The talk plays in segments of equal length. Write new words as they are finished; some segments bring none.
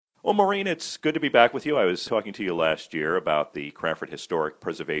Well, Maureen, it's good to be back with you. I was talking to you last year about the Cranford Historic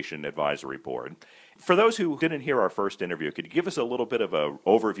Preservation Advisory Board. For those who didn't hear our first interview, could you give us a little bit of an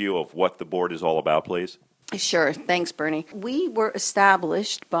overview of what the board is all about, please? Sure. Thanks, Bernie. We were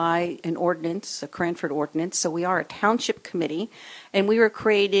established by an ordinance, a Cranford ordinance, so we are a township committee, and we were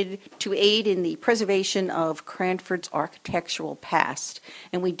created to aid in the preservation of Cranford's architectural past.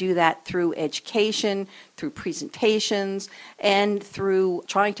 And we do that through education, through presentations, and through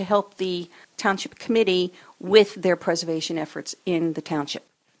trying to help the township committee with their preservation efforts in the township.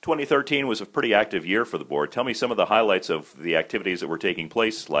 2013 was a pretty active year for the board. Tell me some of the highlights of the activities that were taking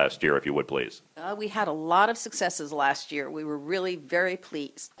place last year, if you would, please. We had a lot of successes last year. We were really very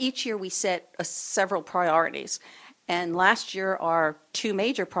pleased. Each year we set several priorities. And last year our two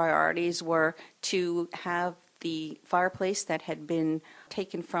major priorities were to have the fireplace that had been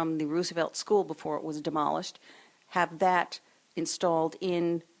taken from the Roosevelt School before it was demolished, have that installed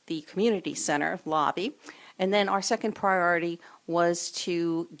in the community center lobby. And then our second priority was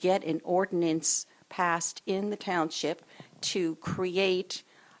to get an ordinance passed in the township to create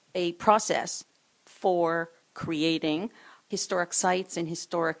a process for creating historic sites and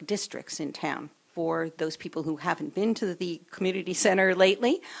historic districts in town. For those people who haven't been to the community center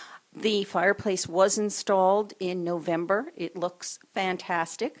lately, the fireplace was installed in November. It looks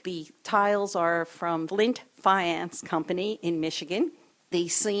fantastic. The tiles are from Flint Faience Company in Michigan. The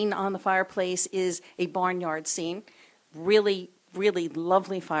scene on the fireplace is a barnyard scene. Really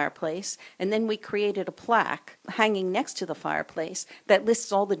lovely fireplace. And then we created a plaque hanging next to the fireplace that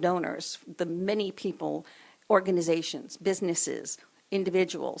lists all the donors, the many people, organizations, businesses,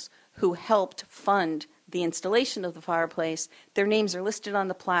 individuals who helped fund the installation of the fireplace. Their names are listed on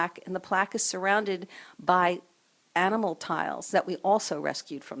the plaque, and the plaque is surrounded by animal tiles that we also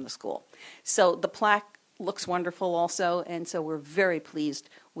rescued from the school. So the plaque looks wonderful also, and so we're very pleased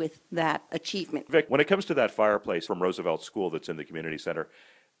with that achievement. Vic, when it comes to that fireplace from Roosevelt School that's in the community center,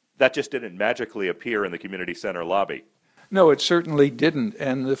 that just didn't magically appear in the community center lobby. No, it certainly didn't.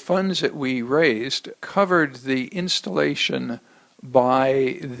 And the funds that we raised covered the installation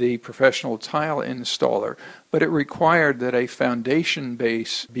by the professional tile installer, but it required that a foundation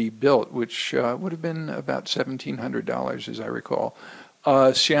base be built, which would have been about $1,700, as I recall.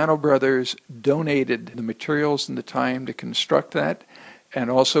 Siano Brothers donated the materials and the time to construct that, and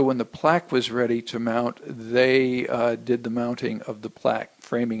also when the plaque was ready to mount, they did the mounting of the plaque,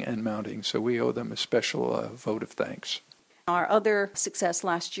 framing and mounting, so we owe them a special vote of thanks. Our other success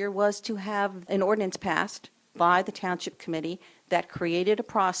last year was to have an ordinance passed by the Township Committee that created a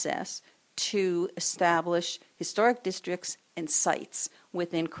process to establish historic districts and sites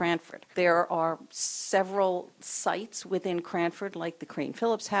within Cranford. There are several sites within Cranford, like the Crane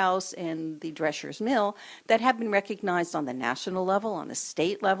Phillips House and the Drescher's Mill, that have been recognized on the national level, on the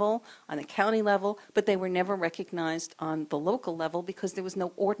state level, on the county level, but they were never recognized on the local level because there was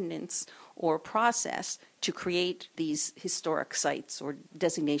no ordinance or process to create these historic sites or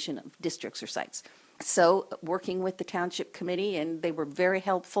designation of districts or sites. So working with the Township Committee, and they were very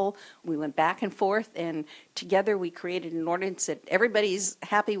helpful. We went back and forth, and together we created an ordinance that everybody's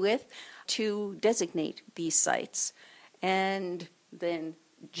happy with to designate these sites. And then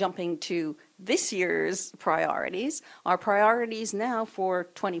jumping to this year's priorities, our priorities now for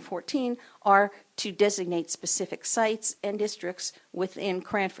 2014 are to designate specific sites and districts within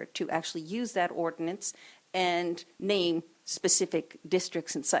Cranford, to actually use that ordinance and name specific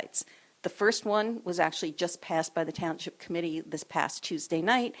districts and sites. The first one was actually just passed by the Township Committee this past Tuesday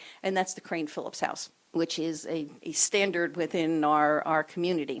night, and that's the Crane Phillips House, which is a standard within our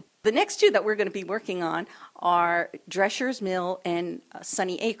community. The next two that we're going to be working on are Drescher's Mill and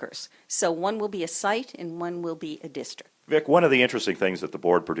Sunny Acres. So one will be a site and one will be a district. Vic, one of the interesting things that the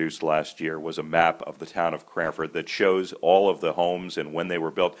board produced last year was a map of the town of Cranford that shows all of the homes and when they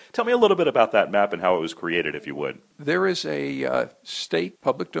were built. Tell me a little bit about that map and how it was created, if you would. There is a state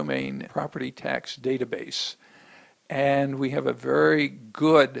public domain property tax database, and we have a very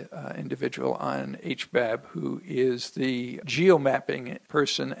good individual on HBAB who is the geomapping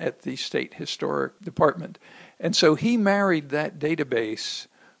person at the State Historic Department. And so he married that database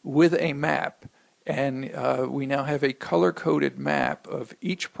with a map. And we now have a color-coded map of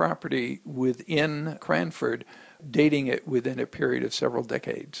each property within Cranford, dating it within a period of several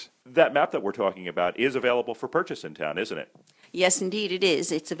decades. That map that we're talking about is available for purchase in town, isn't it? Yes, indeed it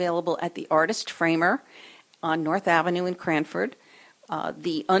is. It's available at the Artist Framer on North Avenue in Cranford.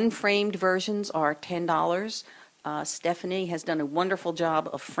 The unframed versions are $10. Stephanie has done a wonderful job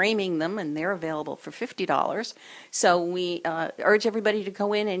of framing them, and they're available for $50. So we urge everybody to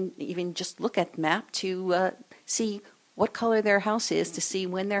go in and even just look at the map to see what color their house is to see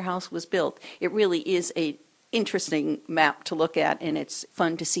when their house was built. It really is a interesting map to look at, and it's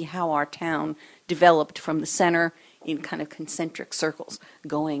fun to see how our town developed from the center in kind of concentric circles,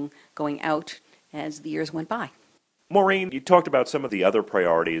 going out as the years went by. Maureen, you talked about some of the other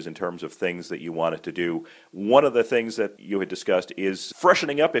priorities in terms of things that you wanted to do. One of the things that you had discussed is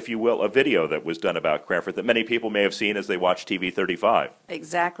freshening up, if you will, a video that was done about Cranford that many people may have seen as they watched TV 35.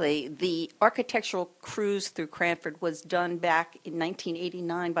 Exactly. The architectural cruise through Cranford was done back in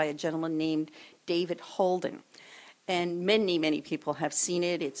 1989 by a gentleman named David Holden. And many, many people have seen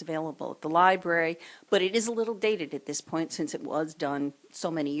it. It's available at the library, but it is a little dated at this point since it was done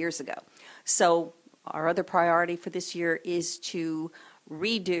so many years ago. So our other priority for this year is to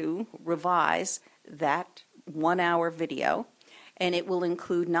revise that 1-hour video, and it will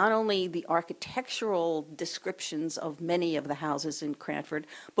include not only the architectural descriptions of many of the houses in Cranford,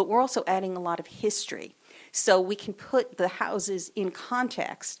 but we're also adding a lot of history. So we can put the houses in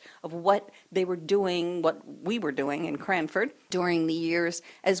context of what they were doing, what we were doing in Cranford during the years,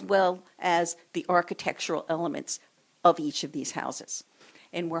 as well as the architectural elements of each of these houses.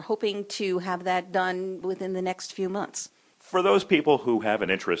 And we're hoping to have that done within the next few months. For those people who have an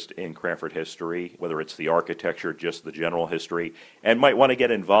interest in Cranford history, whether it's the architecture, just the general history, and might want to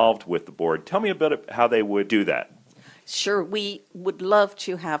get involved with the board, tell me a bit of how they would do that. Sure, we would love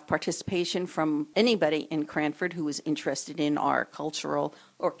to have participation from anybody in Cranford who is interested in our cultural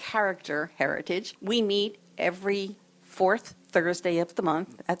or character heritage. We meet every fourth Thursday of the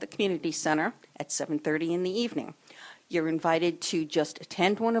month at the Community Center at 7:30 in the evening. You're invited to just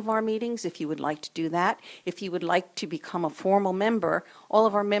attend one of our meetings if you would like to do that. If you would like to become a formal member, all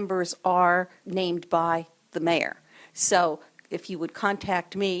of our members are named by the mayor. So if you would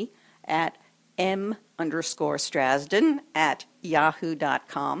contact me at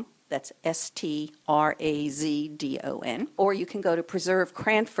m_Strasdon@yahoo.com, that's STRAZDON, or you can go to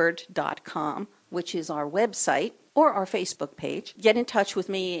preservecranford.com, which is our website, or our Facebook page. Get in touch with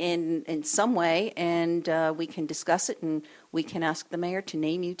me in some way, and we can discuss it, and we can ask the mayor to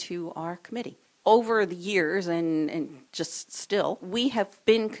name you to our committee. Over the years, and just still, we have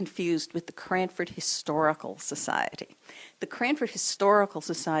been confused with the Cranford Historical Society. The Cranford Historical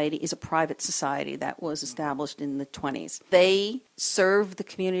Society is a private society that was established in the 20s. They serve the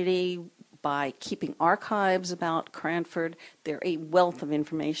community by keeping archives about Cranford. They're a wealth of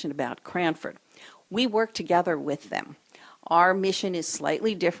information about Cranford. We work together with them. Our mission is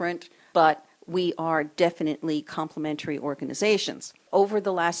slightly different, but we are definitely complementary organizations. Over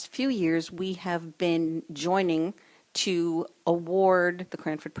the last few years, we have been joining to award the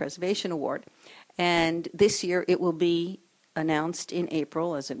Cranford Preservation Award. And this year it will be announced in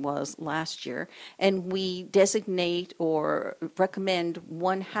April, as it was last year. And we designate or recommend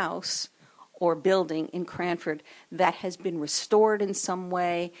one house or building in Cranford that has been restored in some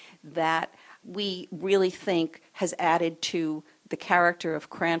way, that we really think has added to the character of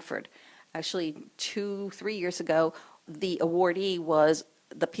Cranford. Actually, 2-3 years ago, the awardee was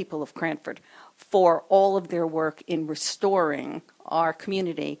the people of Cranford for all of their work in restoring our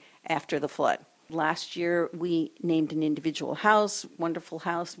community after the flood. Last year, we named an individual house, wonderful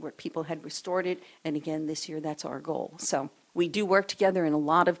house, where people had restored it, and again, this year, that's our goal. So we do work together in a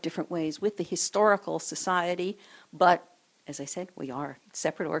lot of different ways with the Historical Society, but as I said, we are a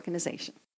separate organization.